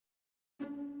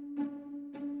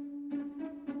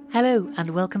Hello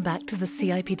and welcome back to the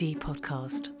CIPD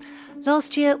podcast.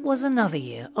 Last year was another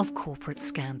year of corporate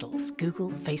scandals. Google,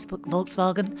 Facebook,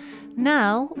 Volkswagen.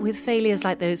 Now, with failures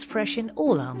like those fresh in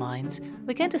all our minds,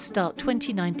 we're going to start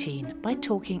 2019 by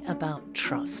talking about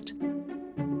trust.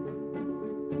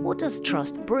 What does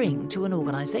trust bring to an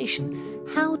organisation?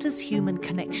 How does human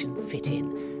connection fit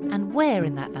in? And where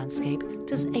in that landscape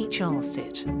does HR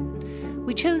sit?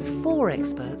 We chose 4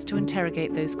 experts to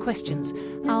interrogate those questions.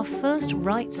 Our first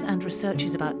writes and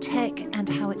researches about tech and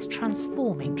how it's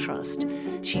transforming trust.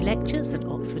 She lectures at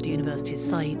Oxford University's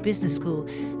Saïd Business School,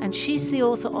 and she's the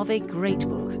author of a great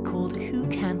book called Who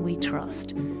Can We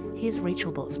Trust? Here's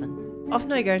Rachel Botsman.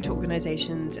 Often I go into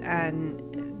organisations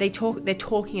and they're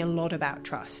talking a lot about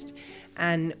trust.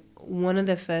 And one of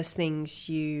the first things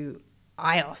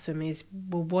I ask them is,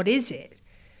 well, what is it?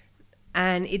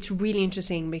 And it's really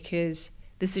interesting because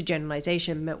this is a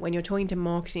generalization, but when you're talking to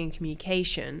marketing and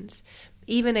communications,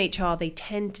 even HR, they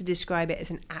tend to describe it as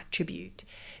an attribute.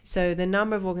 So the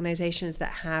number of organizations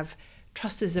that have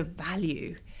trust as a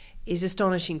value is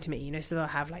astonishing to me. So they'll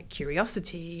have like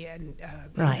curiosity and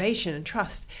innovation and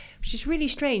trust, which is really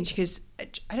strange because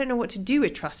I don't know what to do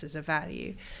with trust as a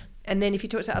value. And then if you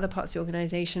talk to other parts of the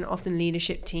organization, often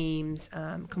leadership teams,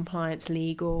 compliance,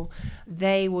 legal,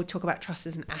 they will talk about trust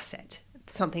as an asset,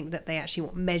 something that they actually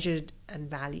want measured and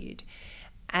valued.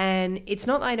 And it's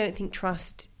not that I don't think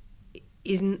trust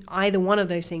isn't either one of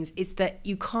those things. It's that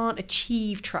you can't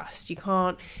achieve trust. You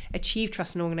can't achieve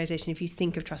trust in an organization if you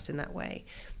think of trust in that way.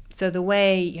 So the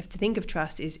way you have to think of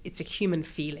trust is it's a human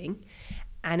feeling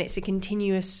and it's a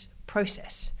continuous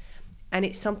process. And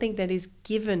it's something that is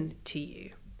given to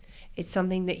you. It's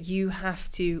something that you have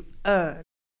to earn.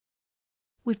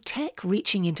 With tech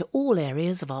reaching into all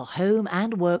areas of our home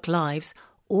and work lives,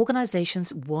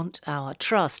 organisations want our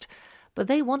trust. But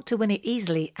they want to win it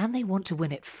easily and they want to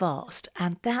win it fast.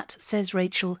 And that, says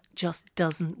Rachel, just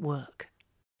doesn't work.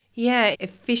 Yeah,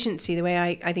 efficiency, the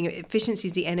way I think of it, efficiency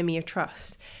is the enemy of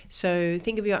trust. So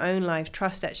think of your own life.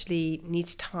 Trust actually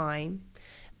needs time.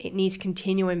 It needs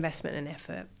continual investment and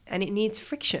effort. And it needs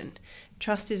friction.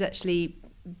 Trust is actually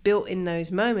built in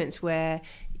those moments where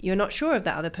you're not sure of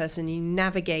that other person, you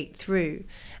navigate through.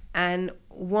 And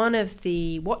one of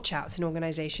the watch-outs in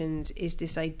organizations is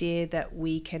this idea that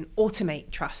we can automate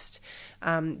trust,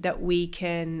 that we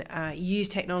can use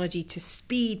technology to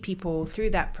speed people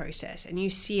through that process. And you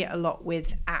see it a lot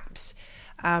with apps.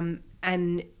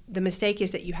 And the mistake is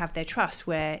that you have their trust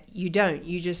where you don't,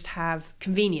 you just have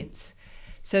convenience.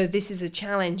 So this is a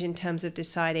challenge in terms of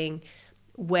deciding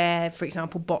where, for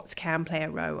example, bots can play a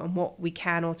role and what we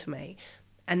can automate.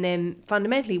 And then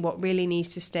fundamentally what really needs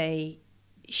to stay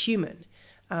human,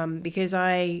 because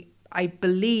I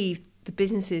believe the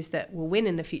businesses that will win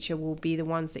in the future will be the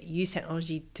ones that use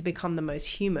technology to become the most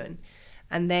human,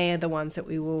 and they are the ones that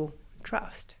we will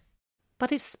trust.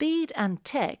 But if speed and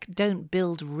tech don't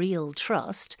build real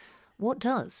trust, what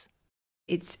does?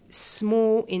 It's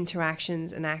small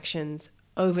interactions and actions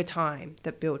over time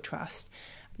that build trust.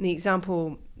 And the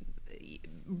example,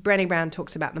 Brené Brown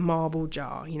talks about the marble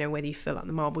jar, whether you fill up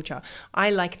the marble jar. I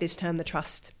like this term, the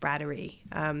trust battery,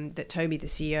 that Toby, the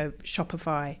CEO of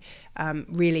Shopify,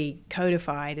 really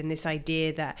codified, and this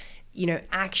idea that,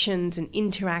 actions and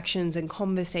interactions and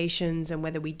conversations and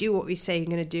whether we do what we say we're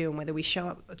going to do and whether we show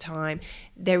up at the time,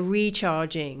 they're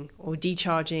recharging or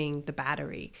decharging the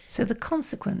battery. So the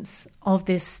consequence of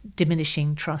this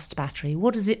diminishing trust battery,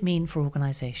 what does it mean for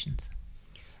organizations?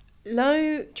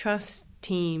 Low trust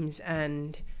teams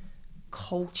and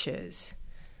cultures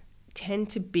tend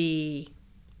to be,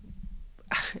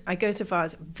 I go so far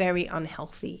as very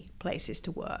unhealthy places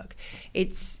to work.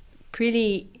 It's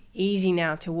pretty easy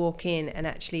now to walk in and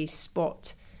actually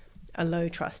spot a low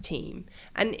trust team.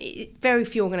 And very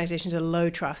few organizations are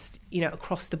low trust,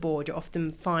 across the board. You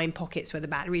often find pockets where the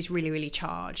battery is really, really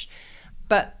charged.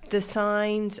 But the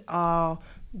signs are,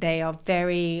 they are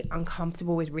very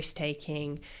uncomfortable with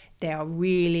risk-taking. They are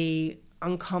really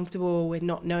uncomfortable with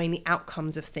not knowing the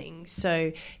outcomes of things.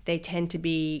 So they tend to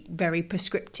be very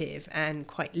prescriptive and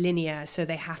quite linear. So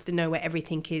they have to know where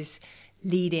everything is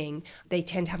leading. They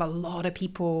tend to have a lot of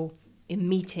people in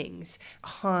meetings,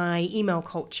 high email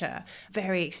culture,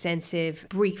 very extensive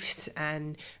briefs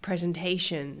and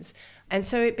presentations. And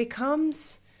so it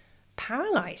becomes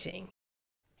paralyzing.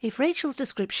 If Rachel's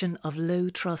description of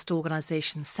low-trust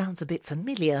organisations sounds a bit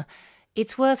familiar,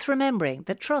 it's worth remembering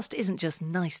that trust isn't just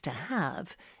nice to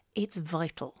have, it's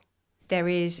vital. There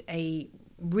is a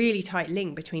really tight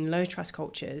link between low-trust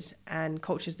cultures and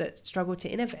cultures that struggle to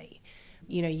innovate.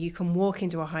 You can walk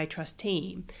into a high-trust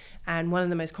team, and one of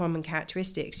the most common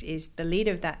characteristics is the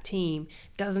leader of that team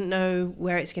doesn't know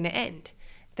where it's going to end.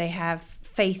 They have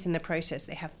faith in the process.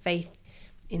 They have faith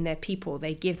in their people.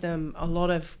 They give them a lot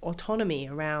of autonomy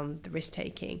around the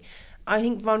risk-taking. I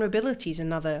think vulnerability is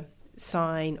another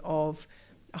sign of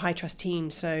a high-trust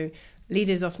team. So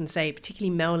leaders often say,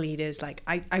 particularly male leaders, like,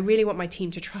 I really want my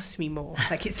team to trust me more.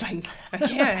 Like, it's like,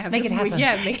 yeah, make it happen.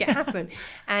 Yeah, make it happen.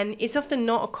 And it's often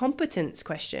not a competence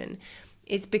question.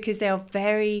 It's because they are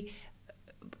very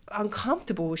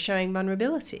uncomfortable with showing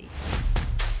vulnerability.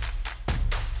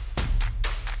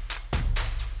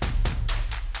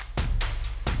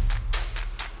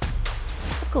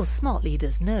 Of course, smart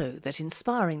leaders know that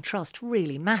inspiring trust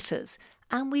really matters,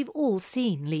 and we've all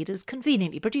seen leaders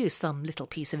conveniently produce some little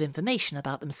piece of information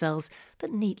about themselves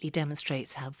that neatly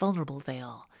demonstrates how vulnerable they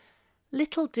are.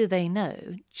 Little do they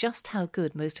know just how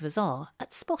good most of us are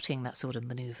at spotting that sort of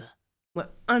manoeuvre. We're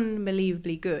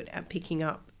unbelievably good at picking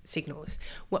up signals.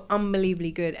 We're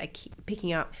unbelievably good at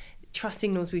picking up trust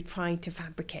signals we've tried to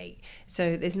fabricate.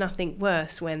 So there's nothing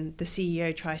worse when the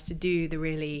CEO tries to do the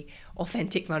really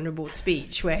authentic, vulnerable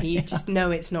speech where you just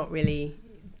know it's not really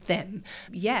them.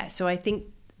 Yeah, so I think,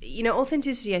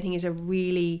 authenticity, I think, is a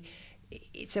really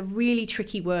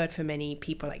tricky word for many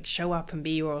people, like show up and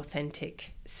be your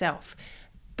authentic self.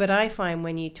 But I find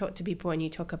when you talk to people and you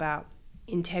talk about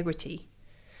integrity,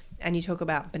 and you talk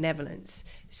about benevolence.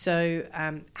 So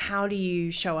how do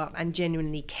you show up and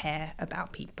genuinely care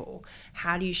about people?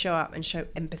 How do you show up and show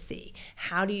empathy?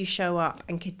 How do you show up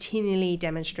and continually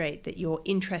demonstrate that your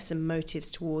interests and motives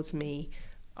towards me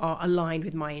are aligned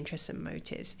with my interests and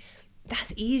motives?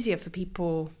 That's easier for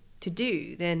people to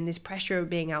do than this pressure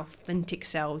of being authentic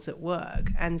selves at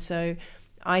work. And so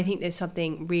I think there's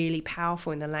something really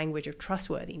powerful in the language of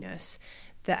trustworthiness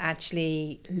that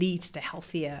actually leads to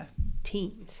healthier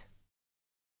teams.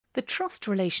 The trust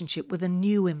relationship with a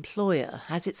new employer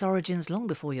has its origins long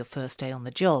before your first day on the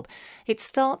job. It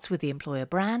starts with the employer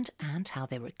brand and how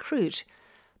they recruit.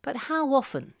 But how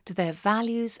often do their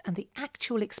values and the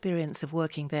actual experience of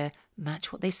working there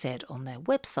match what they said on their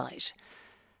website?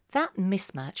 That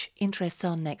mismatch interests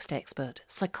our next expert,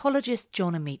 psychologist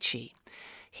John Amaechi.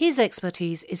 His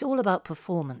expertise is all about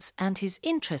performance, and his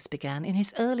interest began in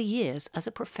his early years as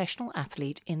a professional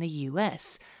athlete in the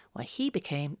US, where he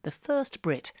became the first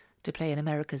Brit to play in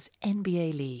America's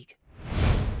NBA league.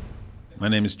 My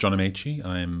name is John Amaechi.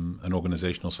 I'm an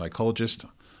organisational psychologist,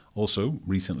 also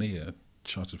recently a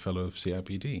Chartered Fellow of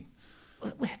CIPD.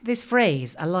 This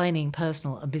phrase, aligning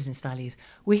personal and business values,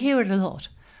 we hear it a lot.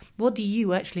 What do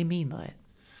you actually mean by it?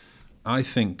 I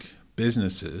think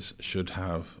businesses should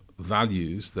have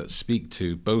values that speak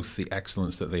to both the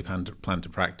excellence that they plan to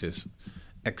practice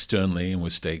externally and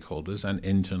with stakeholders and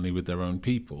internally with their own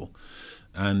people.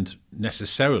 And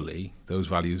necessarily, those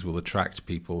values will attract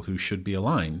people who should be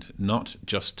aligned, not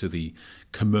just to the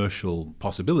commercial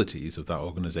possibilities of that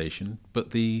organization,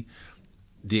 but the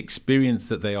experience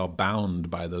that they are bound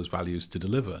by those values to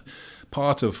deliver.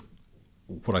 Part of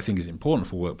what I think is important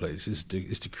for workplaces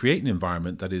is to create an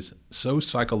environment that is so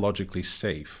psychologically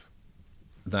safe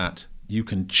that you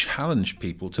can challenge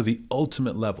people to the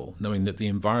ultimate level, knowing that the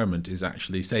environment is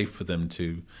actually safe for them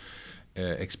to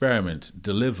experiment,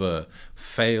 deliver,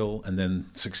 fail, and then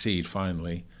succeed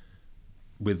finally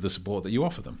with the support that you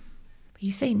offer them.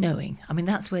 You say knowing. I mean,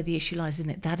 that's where the issue lies,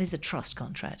 isn't it? That is a trust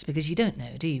contract, because you don't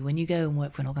know, do you? When you go and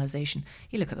work for an organisation,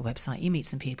 you look at the website, you meet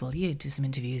some people, you do some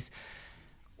interviews.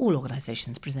 All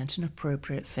organisations present an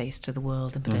appropriate face to the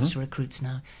world and potential recruits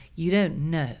now. You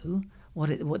don't know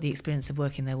what the experience of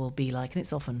working there will be like, and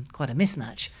it's often quite a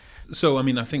mismatch. So, I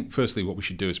mean, I think firstly what we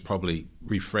should do is probably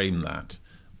reframe that.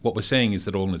 What we're saying is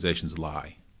that organisations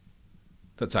lie.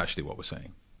 That's actually what we're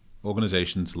saying.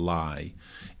 Organisations lie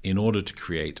in order to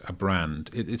create a brand.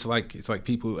 It's like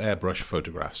people who airbrush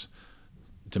photographs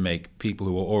to make people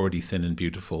who are already thin and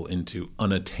beautiful into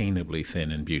unattainably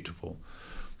thin and beautiful.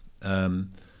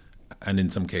 And in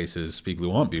some cases, people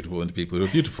who aren't beautiful into people who are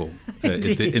beautiful,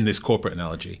 in this corporate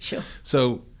analogy. Sure.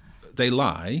 So they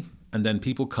lie, and then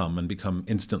people come and become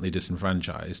instantly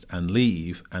disenfranchised and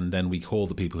leave, and then we call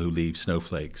the people who leave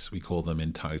snowflakes. We call them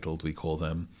entitled. We call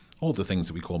them all the things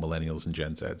that we call millennials and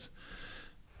Gen Zs.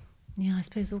 Yeah, I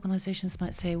suppose organisations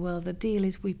might say, well, the deal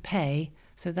is we pay,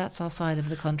 so that's our side of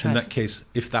the contract. In that case,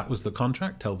 if that was the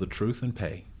contract, tell the truth and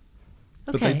pay.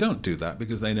 Okay. But they don't do that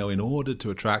because they know in order to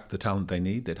attract the talent they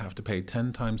need, they'd have to pay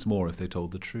 10 times more if they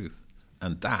told the truth.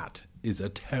 And that is a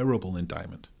terrible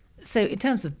indictment. So in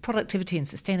terms of productivity and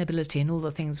sustainability and all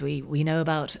the things we know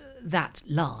about, that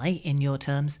lie, in your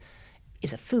terms,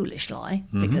 is a foolish lie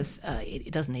because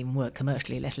it doesn't even work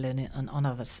commercially, let alone on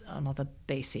other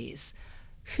bases.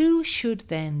 Who should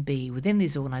then be, within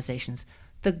these organisations,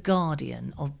 the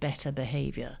guardian of better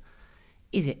behaviour?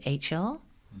 Is it HR?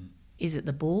 Is it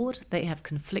the board? They have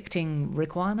conflicting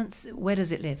requirements. Where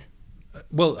does it live?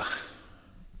 Well,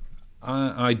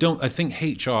 I think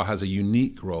HR has a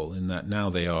unique role in that now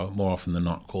they are more often than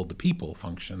not called the people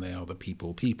function. They are the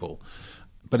people.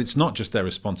 But it's not just their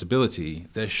responsibility.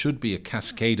 There should be a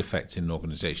cascade effect in an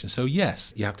organization. So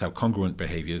yes, you have to have congruent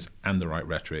behaviors and the right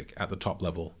rhetoric at the top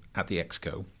level, at the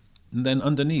exco. And then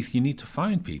underneath, you need to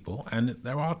find people, and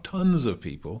there are tons of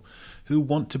people who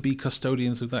want to be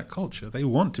custodians of that culture. They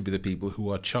want to be the people who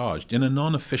are charged in a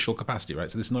non-official capacity, right?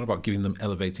 So this is not about giving them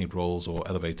elevated roles or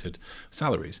elevated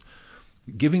salaries.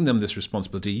 Giving them this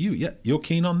responsibility, you're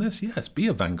keen on this? Yes, be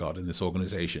a vanguard in this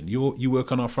organization. You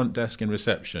work on our front desk in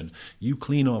reception. You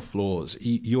clean our floors.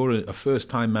 You're a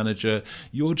first-time manager.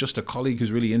 You're just a colleague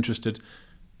who's really interested.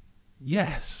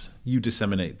 Yes, you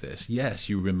disseminate this. Yes,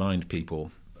 you remind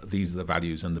people these are the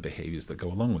values and the behaviors that go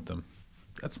along with them.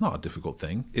 That's not a difficult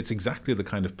thing. It's exactly the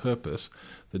kind of purpose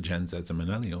that Gen Zs and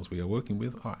millennials we are working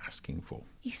with are asking for.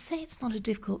 You say it's not a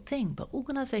difficult thing, but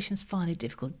organisations find it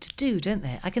difficult to do, don't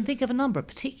they? I can think of a number,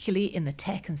 particularly in the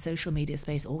tech and social media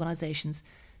space, organisations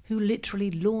who literally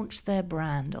launched their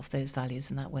brand off those values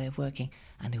and that way of working,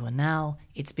 and who are now,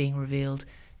 it's being revealed,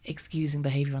 excusing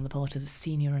behaviour on the part of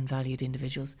senior and valued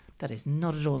individuals that is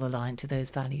not at all aligned to those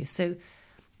values. So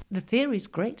the theory is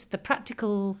great. The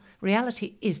practical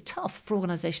reality is tough for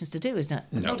organisations to do, isn't it?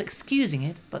 No. Not excusing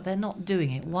it, but they're not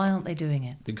doing it. Why aren't they doing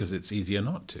it? Because it's easier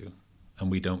not to,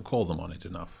 and we don't call them on it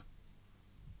enough.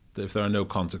 If there are no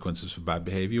consequences for bad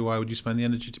behaviour, why would you spend the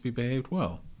energy to be behaved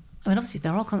well? I mean, obviously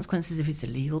there are consequences if it's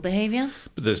illegal behaviour.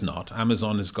 But there's not.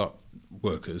 Amazon has got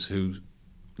workers who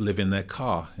live in their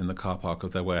car, in the car park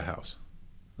of their warehouse.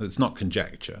 It's not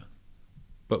conjecture,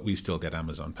 but we still get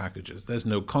Amazon packages. There's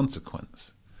no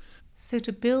consequence. So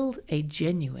to build a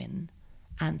genuine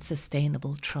and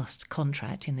sustainable trust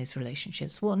contract in these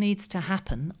relationships, what needs to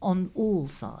happen on all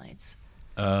sides?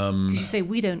 Because you say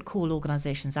we don't call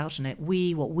organisations out on it.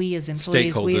 We as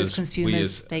employees, we as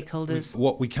consumers, stakeholders.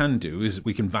 What we can do is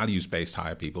we can values-based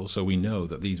hire people, so we know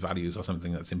that these values are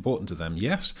something that's important to them,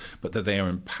 yes, but that they are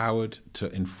empowered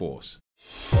to enforce.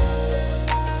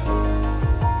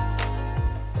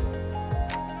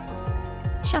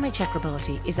 Shami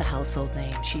Chakrabarti is a household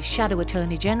name. She's Shadow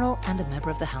Attorney General and a member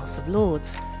of the House of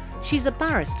Lords. She's a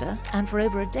barrister, and for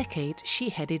over a decade she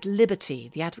headed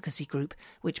Liberty, the advocacy group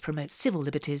which promotes civil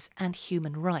liberties and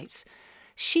human rights.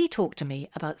 She talked to me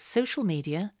about social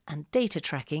media and data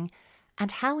tracking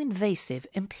and how invasive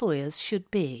employers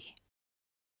should be.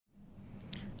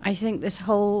 I think this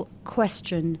whole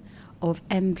question of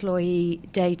employee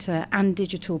data and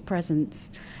digital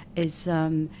presence is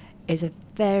a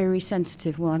very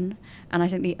sensitive one, and I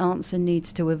think the answer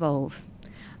needs to evolve.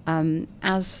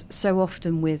 As so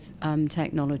often with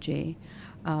technology,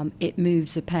 it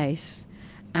moves apace,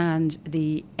 and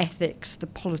the ethics, the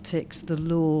politics, the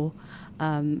law,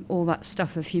 all that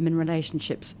stuff of human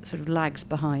relationships sort of lags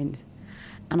behind.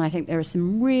 And I think there are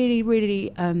some really,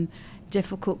 really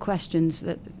difficult questions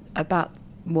about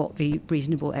what the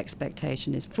reasonable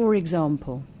expectation is. For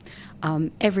example,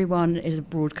 everyone is a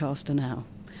broadcaster now.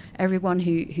 Everyone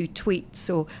who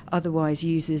tweets or otherwise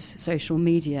uses social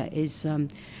media is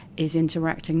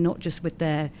interacting not just with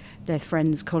their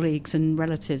friends, colleagues and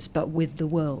relatives, but with the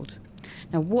world.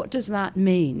 Now, what does that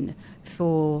mean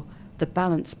for the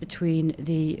balance between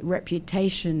the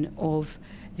reputation of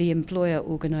the employer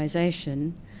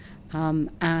organisation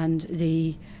and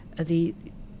the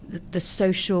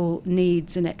social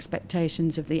needs and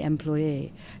expectations of the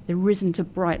employee? There isn't a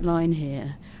bright line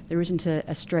here. There isn't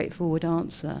a straightforward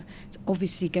answer. It's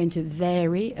obviously going to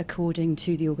vary according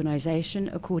to the organisation,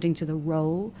 according to the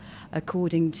role,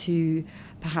 according to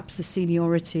perhaps the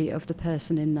seniority of the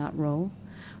person in that role.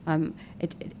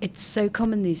 It's so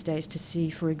common these days to see,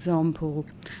 for example,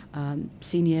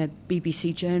 senior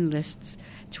BBC journalists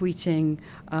tweeting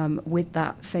with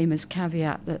that famous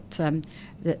caveat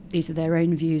that these are their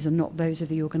own views and not those of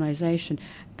the organisation.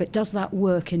 But does that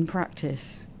work in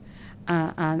practice?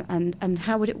 And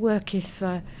how would it work if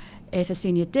a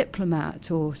senior diplomat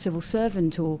or civil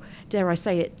servant or, dare I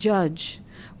say it, judge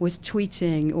was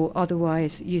tweeting or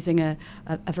otherwise using a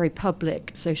very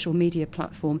public social media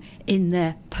platform in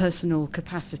their personal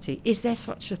capacity? Is there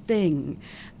such a thing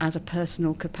as a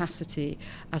personal capacity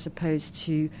as opposed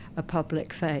to a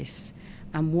public face?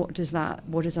 And what does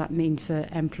that mean for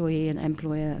employee and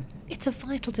employer? It's a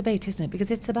vital debate, isn't it?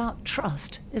 Because it's about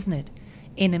trust, isn't it?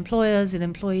 In employers, in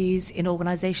employees, in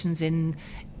organisations, in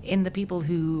the people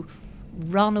who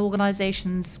run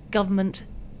organisations, government.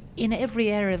 In every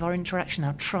area of our interaction,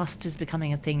 our trust is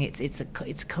becoming a thing. It's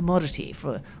a commodity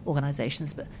for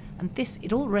organisations,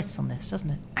 it all rests on this, doesn't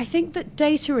it? I think that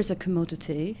data is a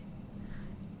commodity,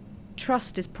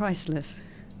 trust is priceless.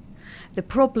 The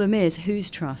problem is whose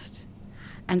trust.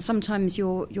 And sometimes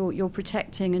you're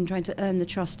protecting and trying to earn the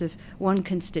trust of one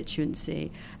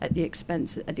constituency at the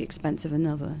expense of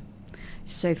another.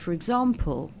 So, for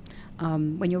example,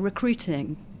 when you're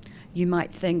recruiting, you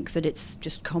might think that it's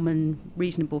just common,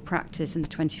 reasonable practice in the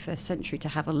 21st century to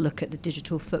have a look at the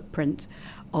digital footprint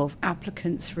of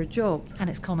applicants for a job. And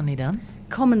it's commonly done.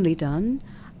 Commonly done,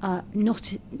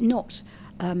 not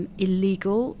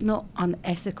illegal, not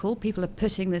unethical. People are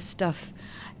putting this stuff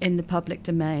in the public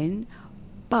domain.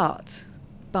 But,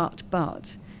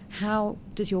 how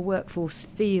does your workforce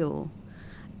feel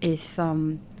if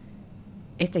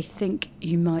they think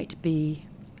you might be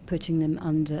putting them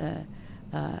under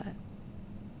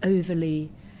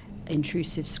overly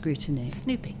intrusive scrutiny?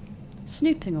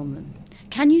 Snooping on them.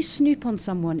 Can you snoop on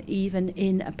someone even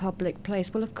in a public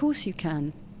place? Well, of course you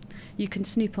can. You can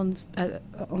snoop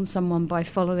on someone by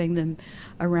following them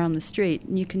around the street,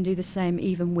 and you can do the same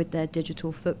even with their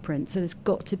digital footprint. So there's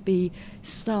got to be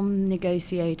some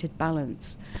negotiated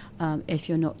balance if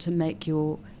you're not to make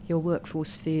your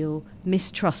workforce feel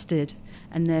mistrusted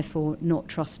and therefore not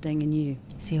trusting in you.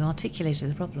 So you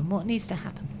articulated the problem. What needs to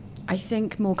happen? I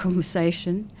think more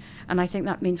conversation, and I think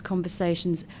that means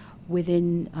conversations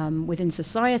within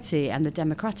society and the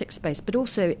democratic space, but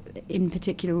also in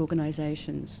particular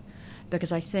organisations.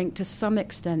 Because I think to some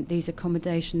extent these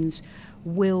accommodations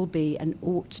will be and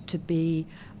ought to be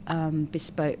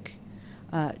bespoke,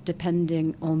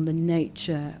 depending on the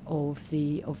nature of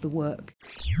the work.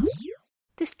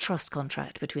 This trust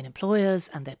contract between employers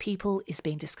and their people is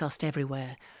being discussed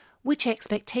everywhere. Which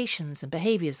expectations and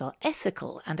behaviours are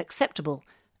ethical and acceptable,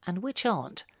 and which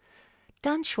aren't?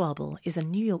 Dan Schwabel is a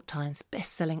New York Times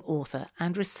best-selling author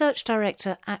and research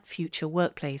director at Future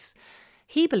Workplace.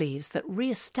 He believes that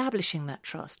re-establishing that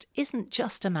trust isn't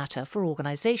just a matter for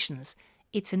organisations,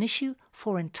 it's an issue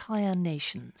for entire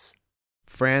nations.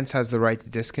 France has the right to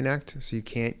disconnect, so you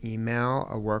can't email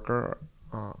a worker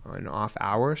on off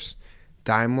hours.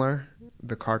 Daimler,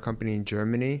 the car company in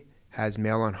Germany, has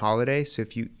mail on holiday, so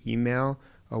if you email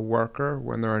a worker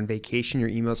when they're on vacation, your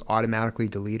email's automatically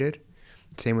deleted.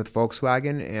 Same with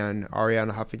Volkswagen and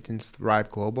Arianna Huffington's Thrive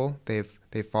Global. They've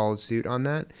followed suit on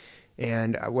that.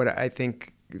 And what I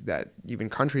think that even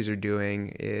countries are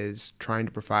doing is trying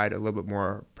to provide a little bit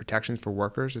more protections for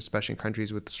workers, especially in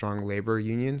countries with strong labor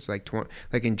unions. Like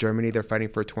in Germany, they're fighting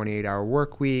for a 28-hour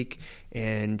work week.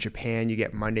 In Japan, you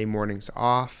get Monday mornings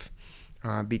off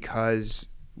because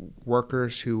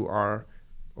workers who are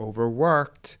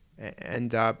overworked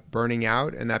end up burning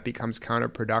out, and that becomes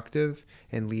counterproductive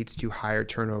and leads to higher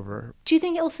turnover. Do you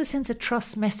think it also sends a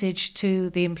trust message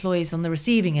to the employees on the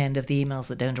receiving end of the emails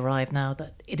that don't arrive now,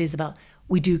 that it is about,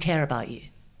 we do care about you?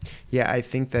 Yeah, I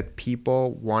think that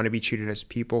people want to be treated as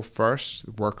people first,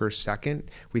 workers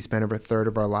second. We spend over a third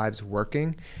of our lives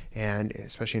working, and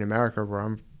especially in America where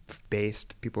I'm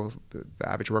based, the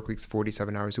average work week is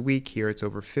 47 hours a week. Here it's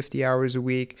over 50 hours a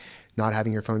week. Not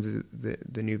having your phones is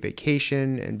the new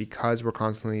vacation, and because we're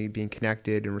constantly being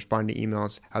connected and responding to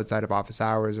emails outside of office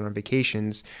hours and on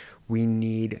vacations, we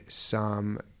need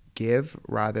some give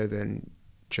rather than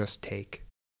just take.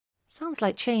 Sounds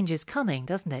like change is coming,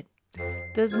 doesn't it?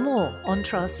 There's more on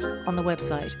trust on the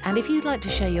website, and if you'd like to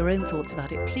share your own thoughts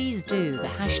about it, please do. The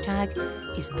hashtag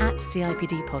is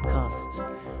 @CIPD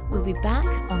Podcasts. We'll be back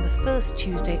on the first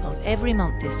Tuesday of every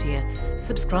month this year.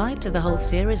 Subscribe to the whole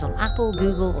series on Apple,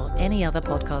 Google, or any other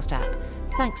podcast app.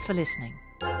 Thanks for listening.